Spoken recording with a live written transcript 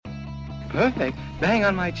Perfect? Bang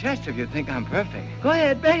on my chest if you think I'm perfect. Go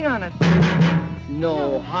ahead, bang on it.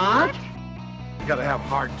 No heart? You gotta have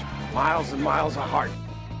heart. Miles and miles of heart.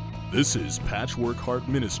 This is Patchwork Heart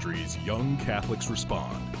Ministries Young Catholics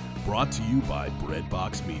Respond, brought to you by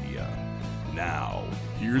Breadbox Media. Now,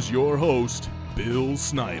 here's your host, Bill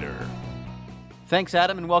Snyder. Thanks,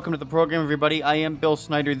 Adam, and welcome to the program, everybody. I am Bill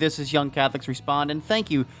Snyder. This is Young Catholics Respond, and thank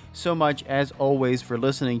you so much, as always, for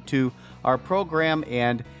listening to our program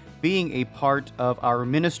and being a part of our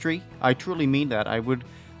ministry. I truly mean that. I would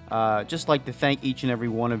just like to thank each and every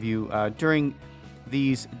one of you during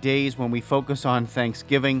these days when we focus on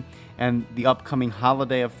Thanksgiving and the upcoming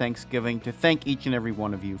holiday of Thanksgiving, to thank each and every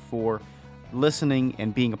one of you for listening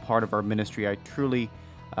and being a part of our ministry. I truly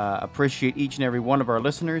appreciate each and every one of our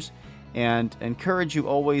listeners and encourage you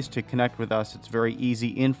always to connect with us. It's very easy.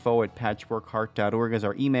 info@patchworkheart.org is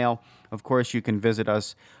our email. Of course, you can visit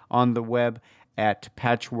us on the web at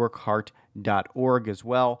patchworkheart.org as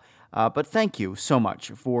well. But thank you so much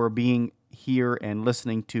for being here and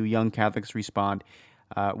listening to Young Catholics Respond.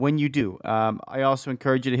 When you do, I also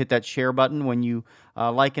encourage you to hit that share button when you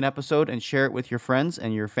like an episode and share it with your friends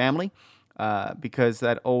and your family. Because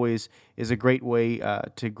that always is a great way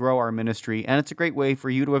to grow our ministry, and it's a great way for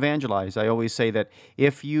you to evangelize. I always say that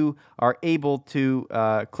if you are able to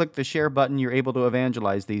click the share button, you're able to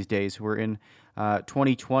evangelize these days. We're in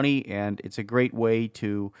 2020, and it's a great way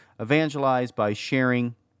to evangelize by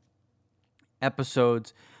sharing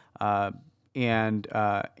episodes and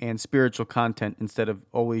spiritual content instead of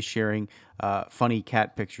always sharing funny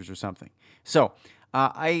cat pictures or something. So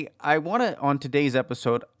I want to, on today's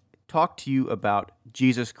episode, talk to you about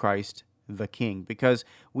Jesus Christ the King, because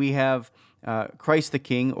we have Christ the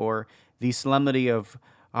King, or the solemnity of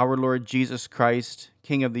our Lord Jesus Christ,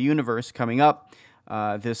 King of the universe, coming up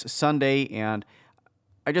this Sunday, and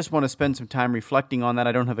I just want to spend some time reflecting on that.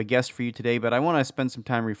 I don't have a guest for you today, but I want to spend some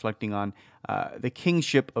time reflecting on the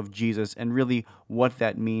kingship of Jesus and really what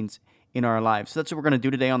that means in our lives. So that's what we're going to do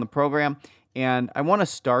today on the program, and I want to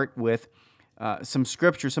start with some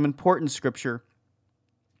scripture, some important scripture,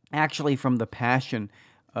 actually from the Passion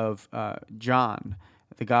of John,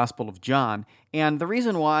 the Gospel of John. And the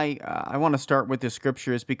reason why I want to start with this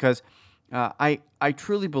scripture is because I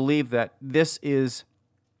truly believe that this is,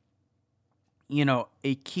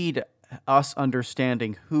 a key to us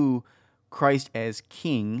understanding who Christ as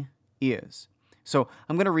King is. So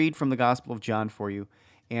I'm going to read from the Gospel of John for you,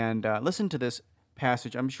 and listen to this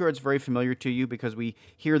passage. I'm sure it's very familiar to you because we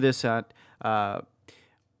hear this at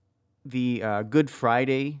the Good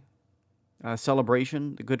Friday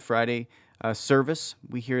celebration, the Good Friday service.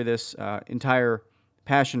 We hear this entire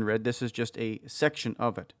Passion read. This is just a section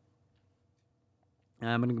of it.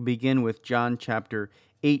 I'm going to begin with John chapter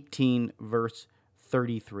 18, verse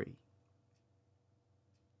 33.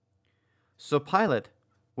 So Pilate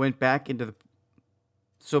went back into the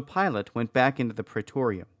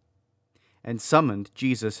praetorium and summoned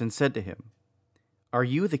Jesus and said to him, "Are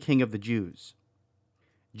you the King of the Jews?"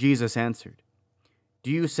 Jesus answered, "Do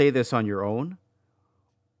you say this on your own,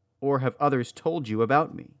 or have others told you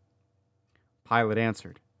about me?" Pilate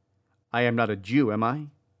answered, "I am not a Jew, am I?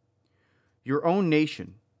 Your own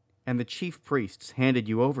nation and the chief priests handed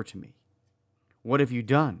you over to me. What have you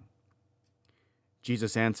done?"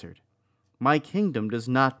 Jesus answered, "My kingdom does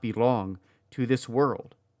not belong to this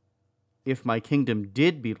world. If my kingdom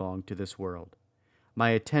did belong to this world, my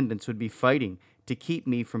attendants would be fighting to keep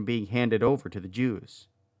me from being handed over to the Jews.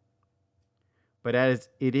 But as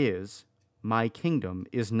it is, my kingdom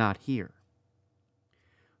is not here."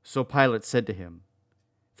 So Pilate said to him,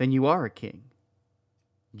 "Then you are a king."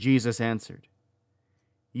 Jesus answered,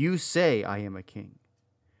 "You say I am a king.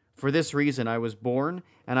 For this reason I was born,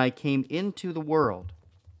 and I came into the world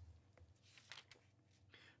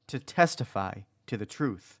to testify to the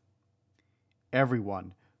truth.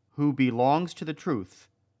 Everyone who belongs to the truth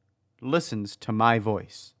listens to my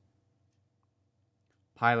voice."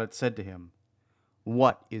 Pilate said to him,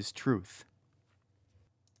 "What is truth?"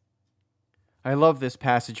 I love this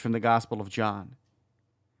passage from the Gospel of John.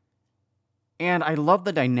 And I love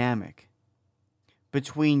the dynamic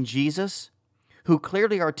between Jesus, who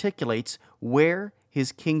clearly articulates where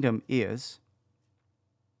his kingdom is,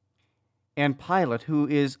 and Pilate, who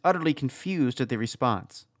is utterly confused at the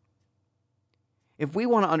response. If we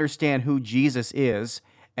want to understand who Jesus is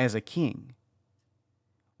as a king,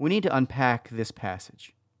 we need to unpack this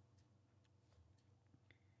passage.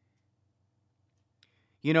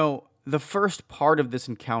 The first part of this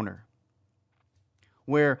encounter,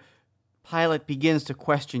 where Pilate begins to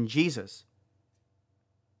question Jesus,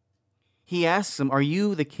 he asks him, "Are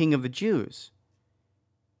you the King of the Jews?"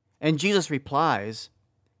 And Jesus replies,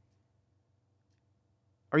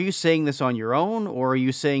 Are you saying this on your own, or are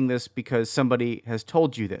you saying this because somebody has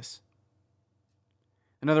told you this?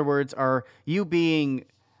 In other words, are you being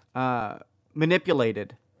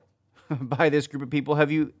manipulated by this group of people?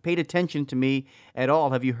 Have you paid attention to me at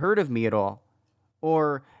all? Have you heard of me at all?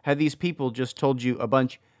 Or have these people just told you a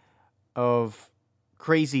bunch of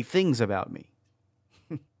crazy things about me?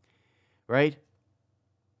 Right?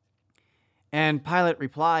 And Pilate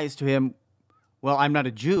replies to him, well, I'm not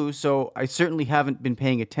a Jew, so I certainly haven't been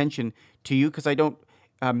paying attention to you because I don't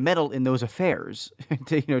meddle in those affairs,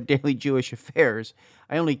 daily Jewish affairs.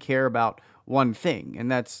 I only care about one thing, and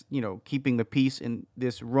that's, keeping the peace in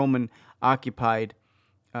this Roman-occupied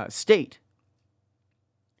state.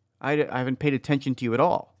 I haven't paid attention to you at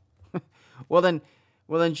all. Well, then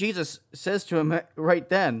Jesus says to him right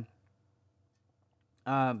then,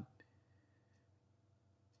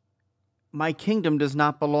 my kingdom does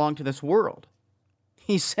not belong to this world.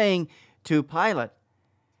 He's saying to Pilate,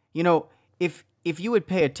 if you would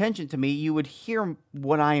pay attention to me, you would hear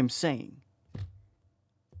what I am saying.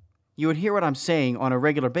 You would hear what I'm saying on a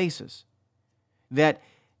regular basis. That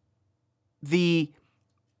the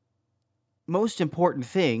most important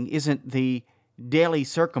thing isn't the daily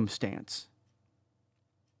circumstance.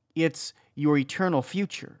 It's your eternal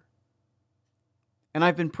future. And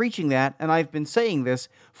I've been preaching that, and I've been saying this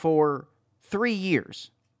for 3 years.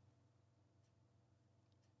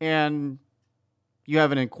 And you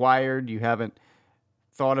haven't inquired, you haven't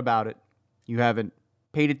thought about it, you haven't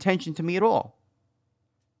paid attention to me at all.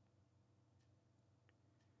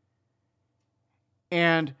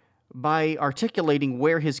 And by articulating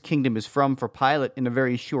where his kingdom is from for Pilate in a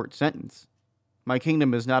very short sentence, my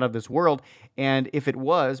kingdom is not of this world, and if it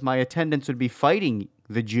was, my attendants would be fighting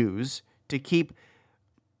the Jews to keep,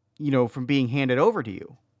 from being handed over to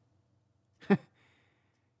you.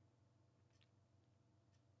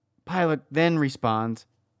 Pilate then responds,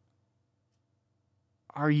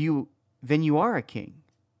 you are a king.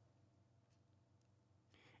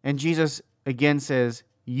 And Jesus again says,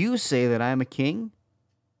 you say that I am a king?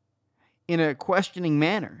 In a questioning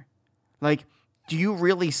manner. Like, do you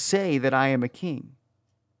really say that I am a king?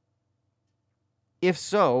 If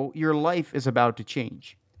so, your life is about to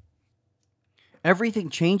change. Everything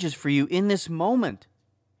changes for you in this moment.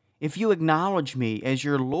 If you acknowledge me as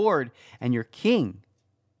your Lord and your King.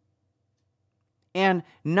 And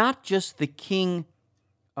not just the king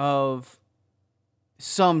of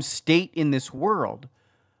some state in this world,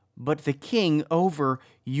 but the king over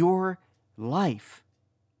your life,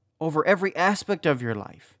 over every aspect of your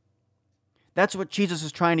life. That's what Jesus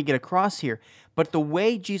is trying to get across here. But the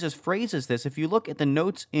way Jesus phrases this, if you look at the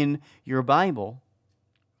notes in your Bible,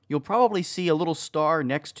 you'll probably see a little star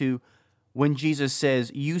next to when Jesus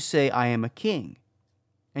says, you say I am a king.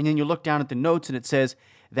 And then you look down at the notes and it says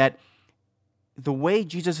that the way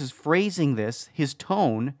Jesus is phrasing this, his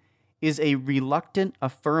tone, is a reluctant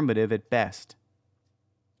affirmative at best.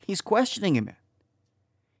 He's questioning him.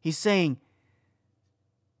 He's saying,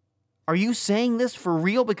 are you saying this for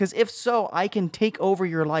real? Because if so, I can take over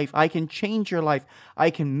your life. I can change your life. I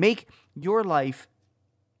can make your life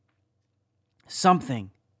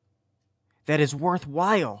something that is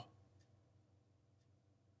worthwhile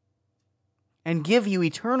and give you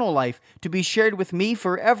eternal life to be shared with me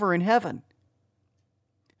forever in heaven.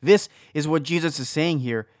 This is what Jesus is saying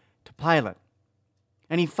here to Pilate.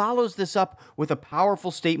 And he follows this up with a powerful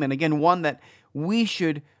statement, again, one that we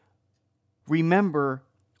should remember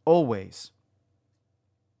always.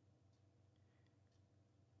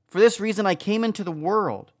 For this reason I came into the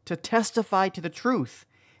world to testify to the truth,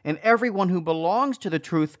 and everyone who belongs to the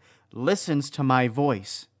truth listens to my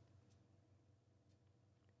voice.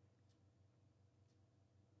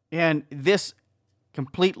 And this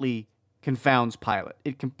completely confounds Pilate.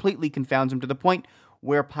 It completely confounds him to the point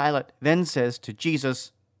where Pilate then says to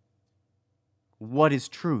Jesus, what is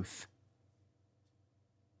truth?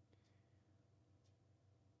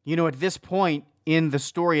 At this point in the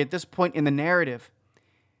story, at this point in the narrative,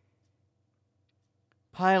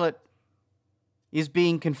 Pilate is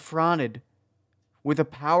being confronted with a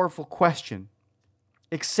powerful question.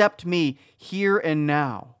 Accept me here and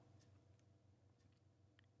now.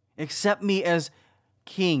 Accept me as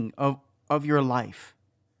king of your life.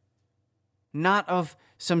 Not of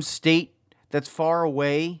some state that's far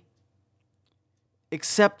away.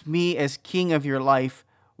 Accept me as king of your life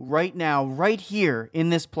right now, right here in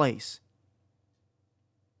this place.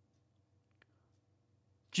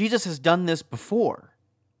 Jesus has done this before,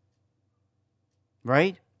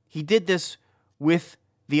 right? He did this with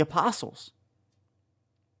the apostles.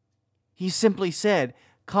 He simply said,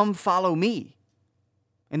 come follow me.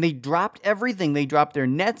 And they dropped everything. They dropped their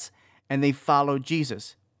nets and they followed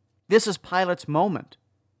Jesus. This is Pilate's moment,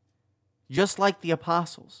 just like the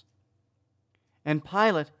apostles. And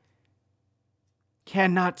Pilate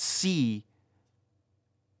cannot see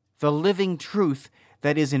the living truth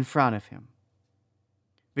that is in front of him,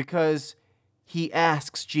 because he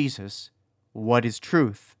asks Jesus, "What is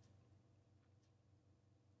truth?"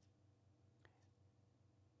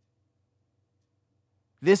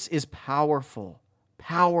 This is powerful,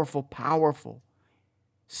 powerful, powerful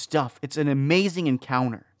stuff. It's an amazing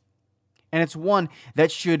encounter. And it's one that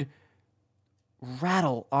should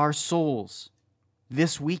rattle our souls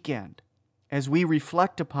this weekend as we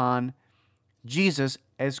reflect upon Jesus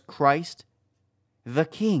as Christ the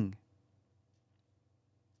King.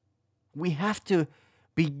 We have to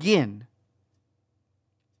begin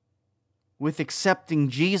with accepting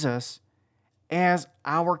Jesus as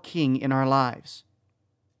our King in our lives.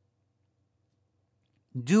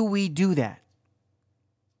 Do we do that?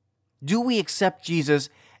 Do we accept Jesus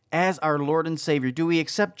as our Lord and Savior? Do we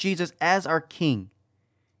accept Jesus as our King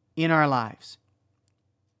in our lives?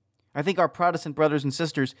 I think our Protestant brothers and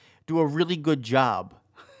sisters do a really good job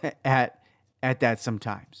at that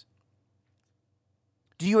sometimes.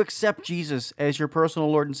 Do you accept Jesus as your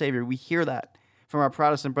personal Lord and Savior? We hear that from our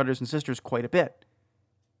Protestant brothers and sisters quite a bit.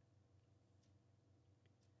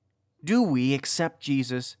 Do we accept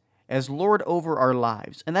Jesus as Lord over our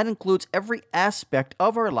lives? And that includes every aspect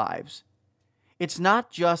of our lives. It's not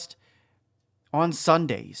just on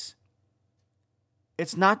Sundays.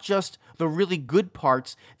 It's not just the really good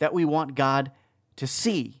parts that we want God to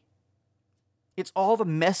see. It's all the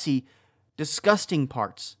messy, disgusting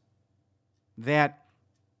parts that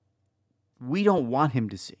we don't want Him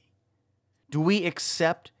to see. Do we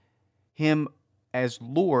accept Him as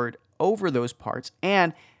Lord over those parts?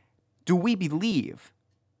 And do we believe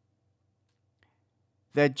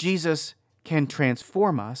that Jesus can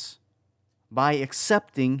transform us by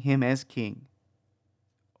accepting Him as King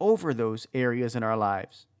over those areas in our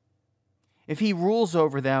lives? If He rules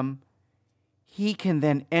over them, He can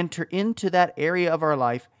then enter into that area of our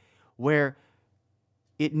life where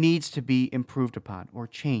it needs to be improved upon or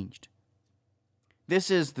changed.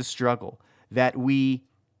 This is the struggle that we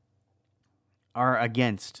are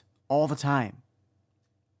against all the time.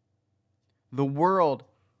 The world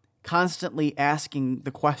constantly asking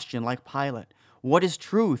the question, like Pilate, what is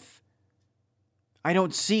truth? I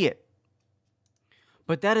don't see it.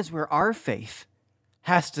 But that is where our faith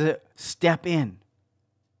has to step in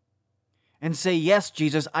and say, yes,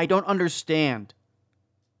 Jesus, I don't understand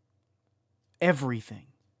everything.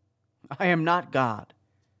 I am not God.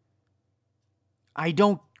 I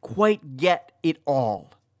don't quite get it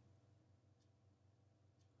all.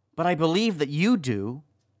 But I believe that you do,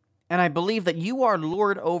 and I believe that you are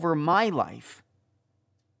Lord over my life.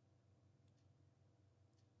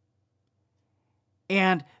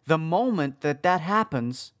 And the moment that that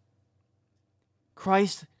happens,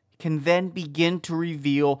 Christ can then begin to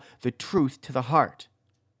reveal the truth to the heart.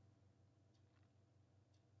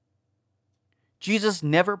 Jesus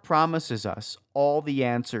never promises us all the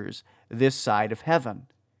answers this side of heaven.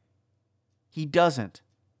 He doesn't.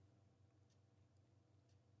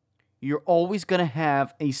 You're always going to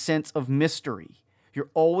have a sense of mystery. You're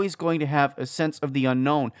always going to have a sense of the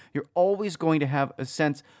unknown. You're always going to have a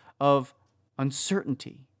sense of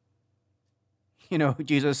uncertainty. You know,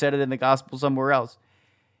 Jesus said it in the gospel somewhere else.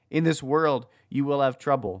 In this world, you will have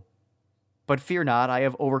trouble. But fear not, I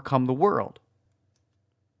have overcome the world.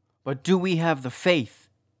 But do we have the faith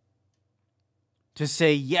to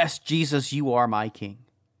say, yes, Jesus, you are my King?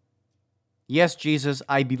 Yes, Jesus,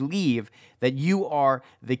 I believe that you are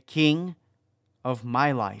the King of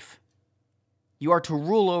my life. You are to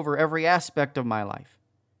rule over every aspect of my life.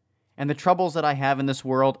 And the troubles that I have in this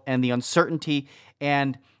world, and the uncertainty,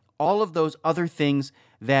 and all of those other things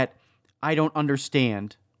that I don't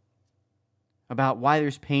understand about why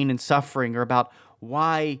there's pain and suffering, or about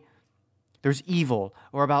why there's evil,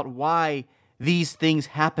 or about why these things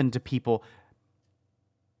happen to people.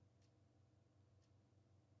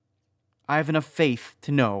 I have enough faith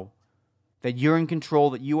to know that you're in control,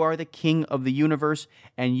 that you are the King of the universe,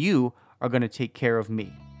 and you are going to take care of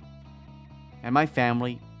me and my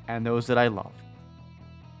family and those that I love.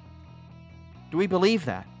 Do we believe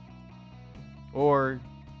that? Or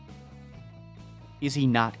is He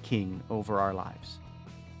not King over our lives?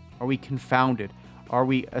 Are we confounded? Are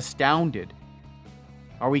we astounded?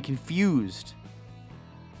 Are we confused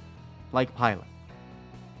like Pilate?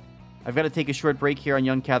 I've got to take a short break here on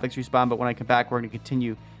Young Catholics Respond, but when I come back, we're going to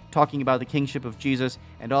continue talking about the kingship of Jesus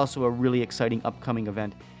and also a really exciting upcoming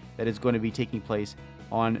event that is going to be taking place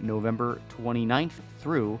on November 29th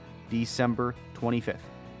through December 25th.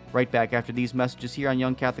 right back after these messages here on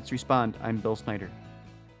Young Catholics Respond. I'm Bill Snyder.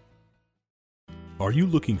 Are you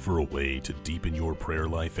looking for a way to deepen your prayer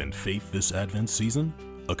life and faith this Advent season?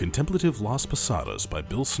 A Contemplative Las Posadas by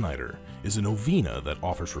Bill Snyder is a novena that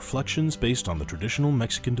offers reflections based on the traditional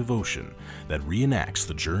Mexican devotion that reenacts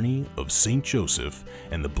the journey of Saint Joseph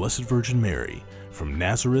and the Blessed Virgin Mary from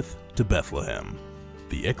Nazareth to Bethlehem.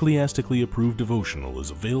 The ecclesiastically approved devotional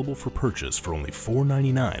is available for purchase for only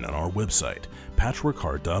 $4.99 on our website,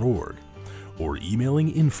 patchworkheart.org, or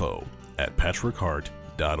emailing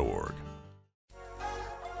info@patchworkheart.org.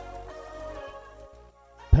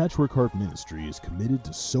 Patchwork Heart Ministry is committed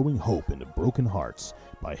to sowing hope into broken hearts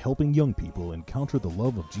by helping young people encounter the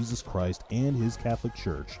love of Jesus Christ and His Catholic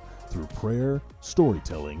Church through prayer,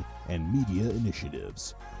 storytelling, and media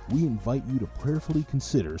initiatives. We invite you to prayerfully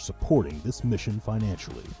consider supporting this mission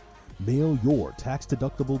financially. Mail your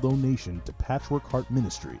tax-deductible donation to Patchwork Heart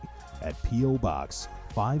Ministry at P.O. Box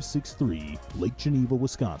 563, Lake Geneva,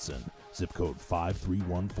 Wisconsin, zip code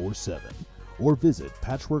 53147. Or visit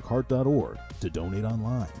patchworkheart.org to donate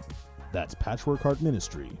online. That's Patchwork Heart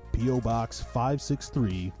Ministry, P.O. Box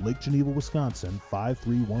 563, Lake Geneva, Wisconsin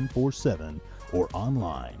 53147, or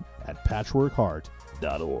online at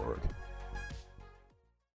patchworkheart.org.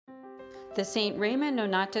 The St. Raymond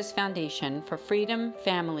Nonatus Foundation for Freedom,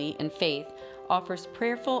 Family, and Faith offers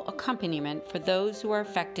prayerful accompaniment for those who are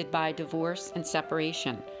affected by divorce and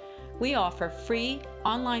separation. We offer free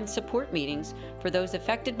online support meetings for those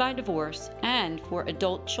affected by divorce and for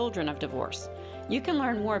adult children of divorce. You can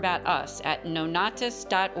learn more about us at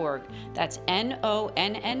nonatus.org. That's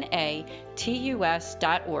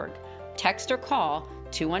NONNATUS.org. Text or call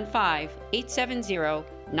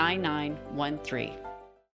 215-870-9913.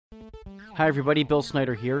 Hi everybody, Bill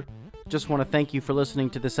Snyder here. Just want to thank you for listening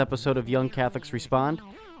to this episode of Young Catholics Respond.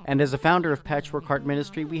 And as a founder of Patchwork Heart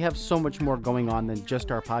Ministry, we have so much more going on than just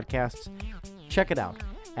our podcasts. Check it out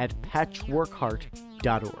at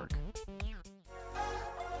patchworkheart.org.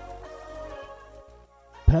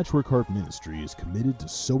 Patchwork Heart Ministry is committed to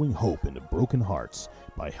sowing hope into broken hearts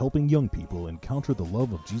by helping young people encounter the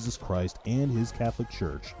love of Jesus Christ and His Catholic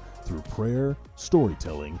Church through prayer,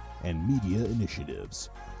 storytelling, and media initiatives.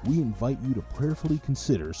 We invite you to prayerfully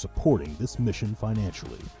consider supporting this mission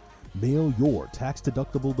financially. Mail your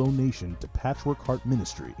tax-deductible donation to Patchwork Heart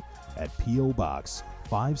Ministry at P.O. Box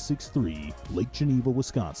 563, Lake Geneva,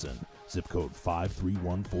 Wisconsin, zip code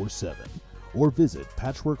 53147, or visit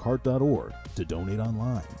patchworkheart.org to donate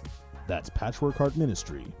online. That's Patchwork Heart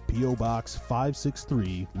Ministry, P.O. Box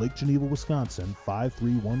 563, Lake Geneva, Wisconsin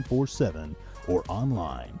 53147, or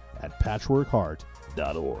online at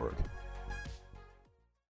patchworkheart.org.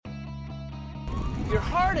 Your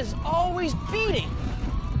heart is always beating,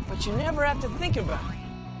 but you never have to think about it.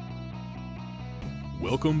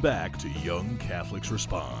 Welcome back to Young Catholics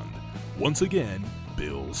Respond. Once again,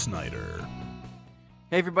 Bill Snyder.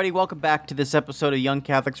 Hey everybody, welcome back to this episode of Young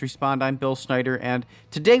Catholics Respond. I'm Bill Snyder, and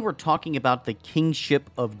today we're talking about the kingship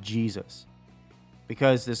of Jesus.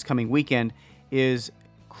 Because this coming weekend is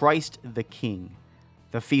Christ the King,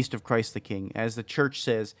 the Feast of Christ the King. As the church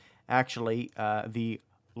says, actually, the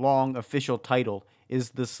long official title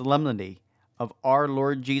is the Solemnity of our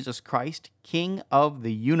Lord Jesus Christ, King of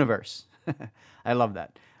the Universe. I love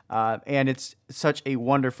that. And it's such a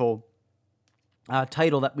wonderful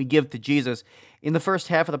title that we give to Jesus. In the first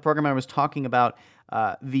half of the program, I was talking about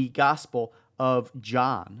the Gospel of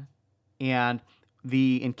John and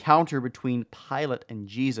the encounter between Pilate and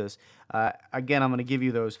Jesus. Again, I'm going to give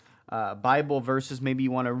you those Bible verses. Maybe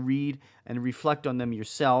you want to read and reflect on them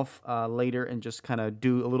yourself later and just kind of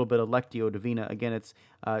do a little bit of Lectio Divina. Again, it's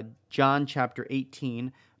John chapter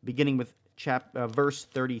 18, beginning with verse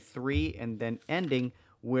 33 and then ending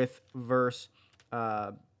with verse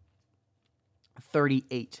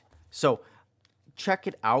 38. So check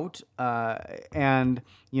it out and,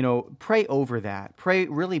 pray over that.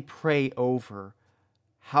 Really pray over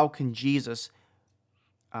how can Jesus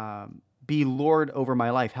be Lord over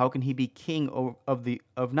my life? How can He be King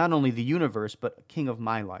of not only the universe, but King of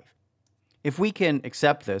my life? If we can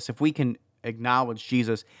accept this, if we can acknowledge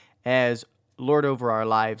Jesus as Lord over our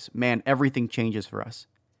lives, man, everything changes for us.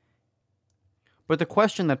 But the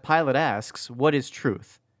question that Pilate asks, what is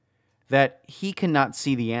truth, that he cannot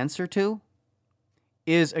see the answer to,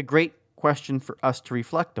 is a great question for us to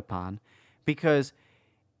reflect upon, because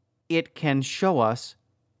it can show us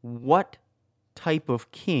what type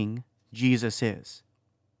of king Jesus is.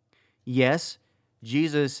 Yes,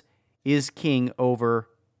 Jesus is king over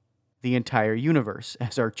the entire universe,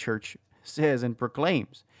 as our church says and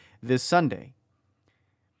proclaims this Sunday.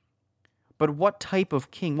 But what type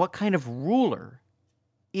of king, what kind of ruler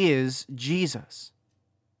is Jesus?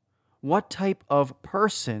 What type of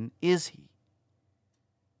person is he?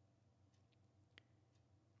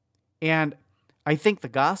 And I think the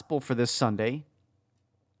gospel for this Sunday,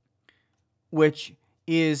 which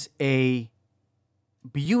is a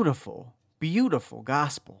beautiful, beautiful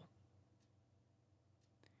gospel,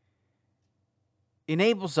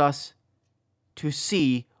 enables us to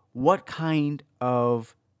see what kind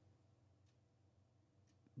of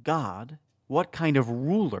God, what kind of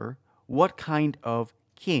ruler, what kind of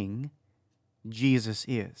king Jesus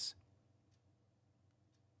is.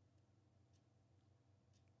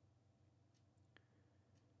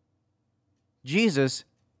 Jesus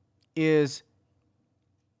is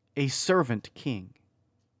a servant king.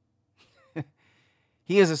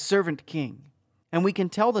 He is a servant king. And we can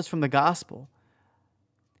tell this from the gospel.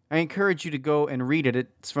 I encourage you to go and read it.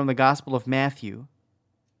 It's from the Gospel of Matthew,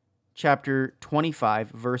 chapter 25,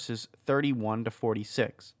 verses 31 to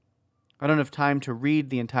 46. I don't have time to read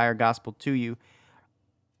the entire gospel to you,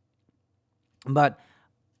 but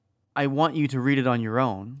I want you to read it on your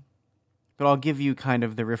own. But I'll give you kind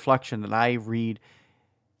of the reflection that I read,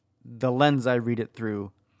 the lens I read it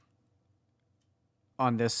through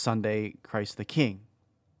on this Sunday, Christ the King.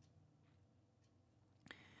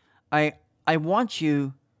 I want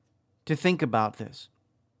you to think about this.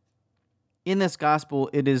 In this gospel,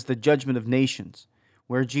 it is the judgment of nations,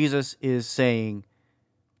 where Jesus is saying,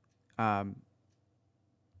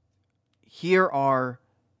 here are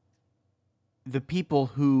the people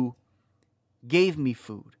who gave me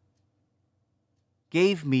food,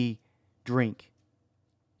 gave me drink,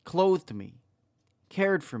 clothed me,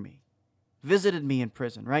 cared for me, visited me in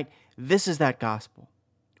prison, right? This is that gospel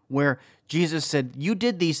where Jesus said, you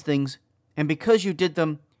did these things, and because you did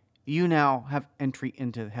them, you now have entry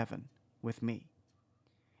into heaven with me.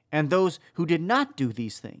 And those who did not do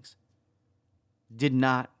these things did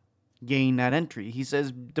not gain that entry. He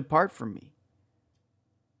says, depart from me.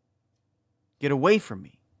 Get away from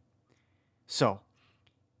me. So,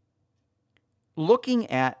 looking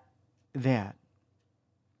at that,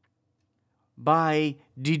 by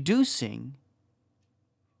deducing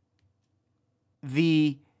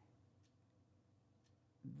the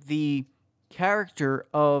character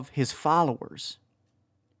of his followers,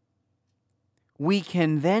 we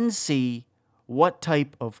can then see what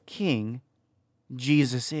type of king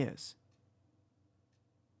Jesus is.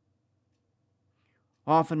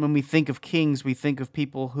 Often when we think of kings, we think of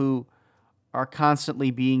people who are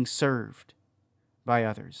constantly being served by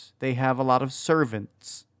others. They have a lot of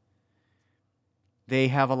servants. They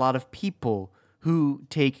have a lot of people who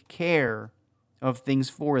take care of things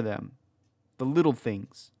for them, the little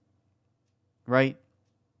things, right?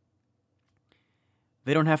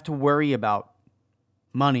 They don't have to worry about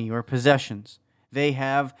money or possessions. They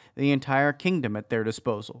have the entire kingdom at their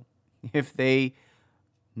disposal. If they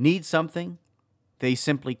need something, they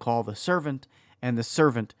simply call the servant, and the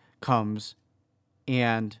servant comes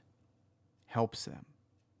and helps them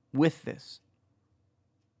with this.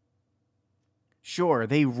 Sure,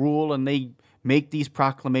 they rule and they make these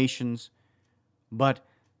proclamations, but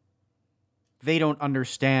they don't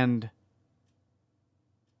understand.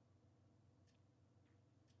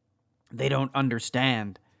 They don't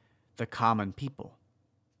understand the common people.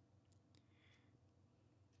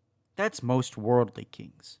 That's most worldly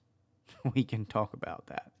kings. We can talk about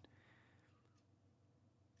that.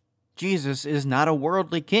 Jesus is not a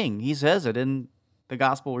worldly king. He says it in the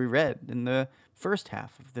gospel we read in the first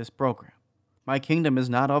half of this program. My kingdom is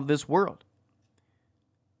not of this world.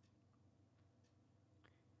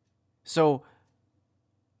 So,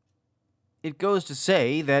 it goes to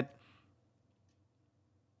say that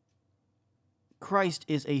Christ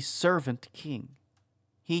is a servant king.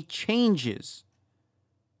 He changes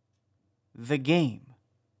the game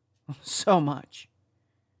so much.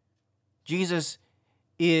 Jesus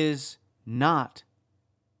is not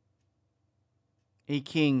a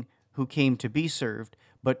king who came to be served,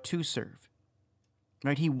 but to serve.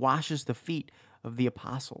 Right? He washes the feet of the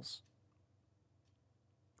apostles.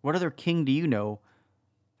 What other king do you know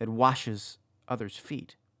that washes others'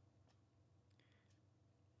 feet?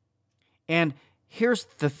 And here's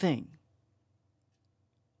the thing.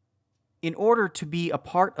 In order to be a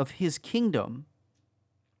part of his kingdom,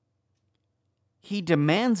 he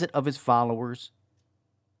demands it of his followers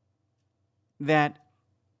that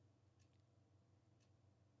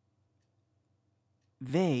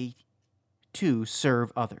they too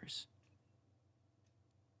serve others.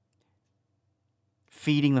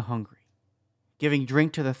 Feeding the hungry, giving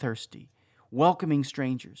drink to the thirsty, welcoming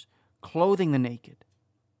strangers, clothing the naked,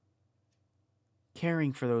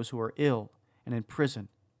 caring for those who are ill and in prison.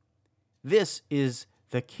 This is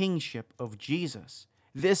the kingship of Jesus,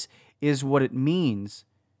 This is what it means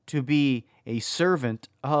to be a servant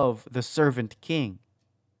of the servant king.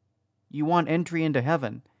 You want entry into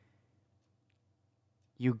heaven,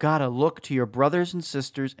 you got to look to your brothers and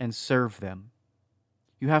sisters and serve them.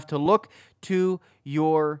 You have to look to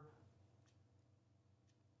your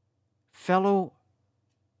fellow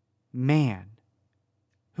man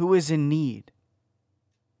who is in need.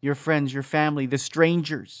 Your friends, your family, the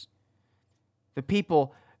strangers, the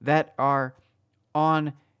people that are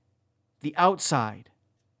on the outside,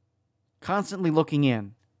 constantly looking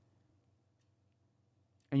in.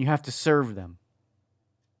 And you have to serve them.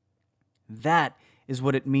 That is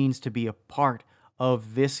what it means to be a part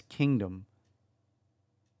of this kingdom,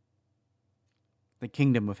 the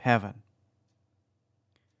kingdom of heaven.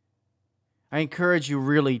 I encourage you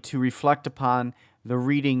really to reflect upon the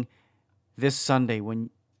reading this Sunday when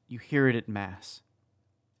you hear it at Mass,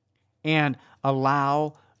 and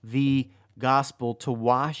allow the gospel to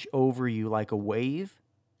wash over you like a wave,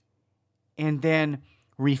 and then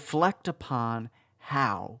reflect upon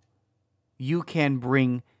how you can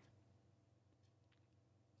bring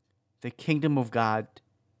the kingdom of God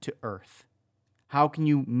to earth. How can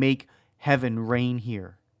you make heaven reign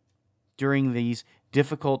here during these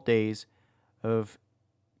difficult days of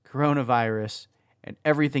coronavirus and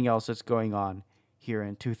everything else that's going on here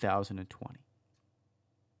in 2020?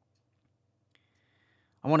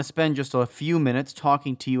 I want to spend just a few minutes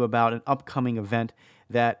talking to you about an upcoming event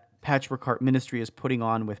that Patchwork Heart Ministry is putting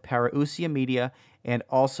on with Parousia Media and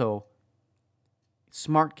also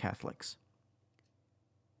Smart Catholics.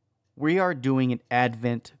 We are doing an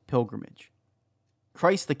Advent pilgrimage.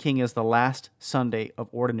 Christ the King is the last Sunday of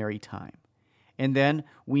Ordinary Time. And then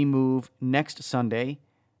we move next Sunday,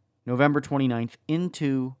 November 29th,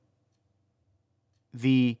 into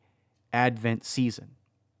the Advent season.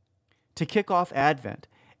 To kick off Advent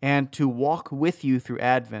and to walk with you through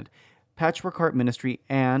Advent, Patchwork Heart Ministry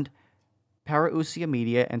and Parousia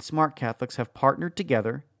Media and Smart Catholics have partnered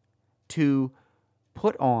together to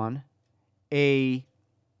put on a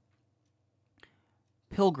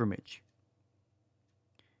pilgrimage,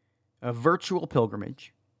 a virtual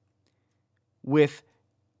pilgrimage with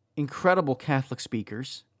incredible Catholic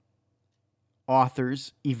speakers,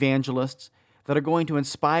 authors, evangelists that are going to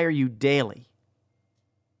inspire you daily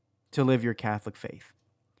to live your Catholic faith.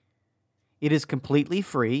 It is completely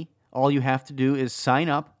free. All you have to do is sign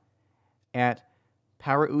up at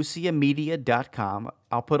parousiamedia.com.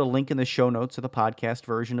 I'll put a link in the show notes of the podcast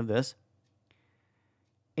version of this.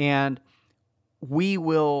 And we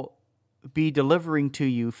will be delivering to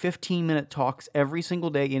you 15-minute talks every single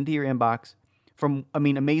day into your inbox from,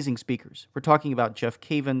 amazing speakers. We're talking about Jeff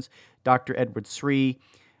Cavins, Dr. Edward Sri,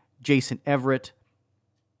 Jason Everett,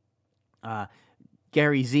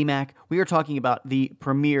 Gary Zemak. We are talking about the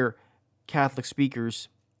premier Catholic speakers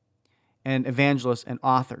and evangelists and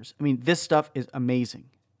authors. This stuff is amazing.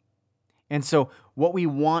 And so what we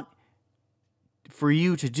want for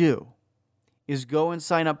you to do is go and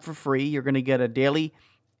sign up for free. You're going to get a daily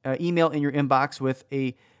email in your inbox with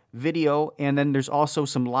a video, and then there's also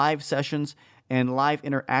some live sessions and live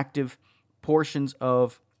interactive portions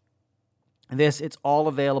of this. It's all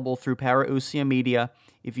available through Parousia Media.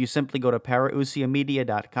 If you simply go to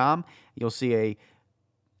parousiamedia.com, you'll see a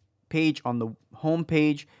page on the home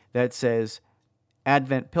page that says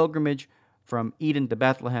Advent Pilgrimage from Eden to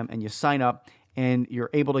Bethlehem, and you sign up and you're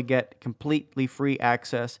able to get completely free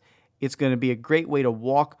access. It's going to be a great way to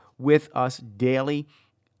walk with us daily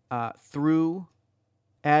through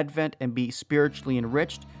Advent and be spiritually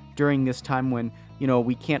enriched during this time when,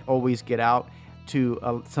 we can't always get out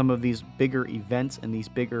to some of these bigger events and these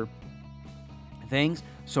bigger things.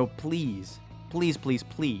 So please, please, please,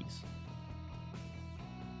 please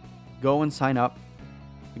go and sign up.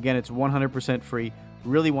 Again, it's 100% free.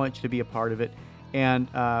 Really want you to be a part of it. And,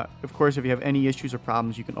 of course, if you have any issues or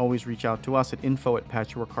problems, you can always reach out to us at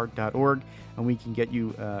info@patchworkheart.org, and we can get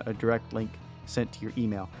you a direct link sent to your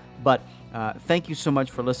email. But thank you so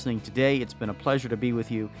much for listening today. It's been a pleasure to be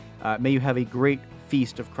with you. May you have a great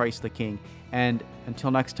feast of Christ the King. And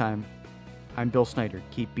until next time, I'm Bill Snyder.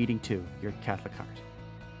 Keep beating to your Catholic heart.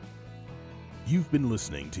 You've been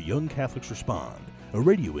listening to Young Catholics Respond, a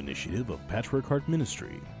radio initiative of Patchwork Heart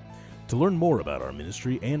Ministry. To learn more about our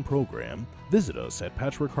ministry and program, visit us at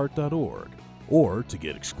patchworkheart.org. Or to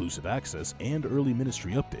get exclusive access and early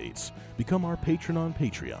ministry updates, become our patron on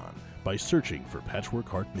Patreon by searching for Patchwork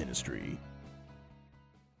Heart Ministry.